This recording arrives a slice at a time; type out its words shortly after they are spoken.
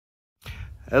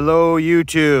Hello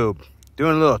YouTube,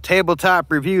 doing a little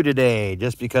tabletop review today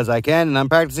just because I can, and I'm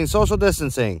practicing social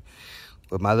distancing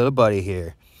with my little buddy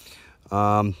here.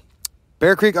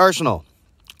 Bear Creek Arsenal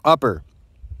upper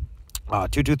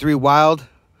 223 wild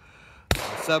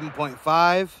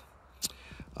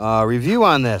 7.5. Review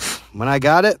on this. When I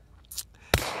got it,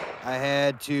 I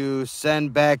had to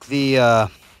send back the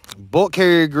bolt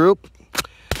carrier group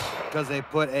because they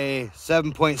put a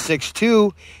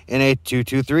 7.62 in a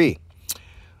 223.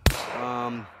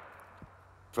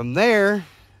 From there,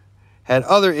 had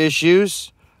other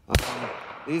issues.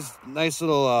 These nice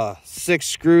little 6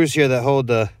 screws here that hold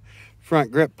the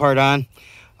front grip part on,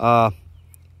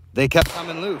 they kept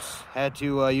coming loose. Had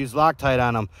to use Loctite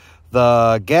on them.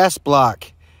 The gas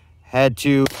block, had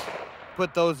to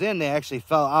put those in. They actually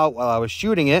fell out while I was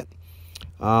shooting it.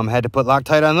 Had to put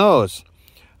Loctite on those.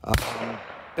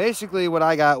 Basically what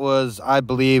I got was, I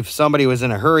believe somebody was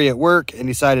in a hurry at work and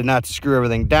decided not to screw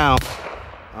everything down.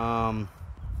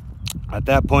 At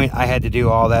that point, I had to do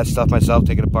all that stuff myself,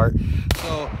 take it apart.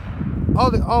 So,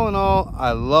 all in all,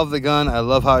 I love the gun. I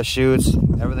love how it shoots.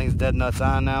 Everything's dead nuts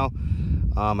on now.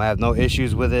 I have no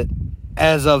issues with it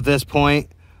as of this point.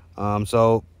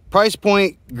 So, price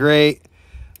point, great.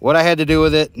 What I had to do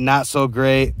with it, not so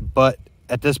great. But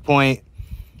at this point,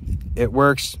 it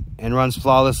works and runs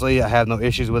flawlessly. I have no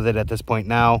issues with it at this point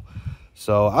now.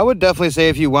 So I would definitely say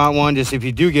if you want one, just if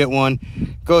you do get one,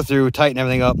 go through, tighten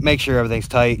everything up, make sure everything's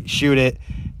tight, shoot it,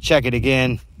 check it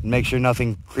again, make sure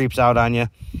nothing creeps out on you.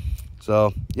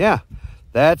 So yeah,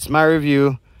 that's my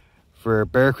review for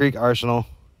Bear Creek Arsenal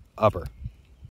upper.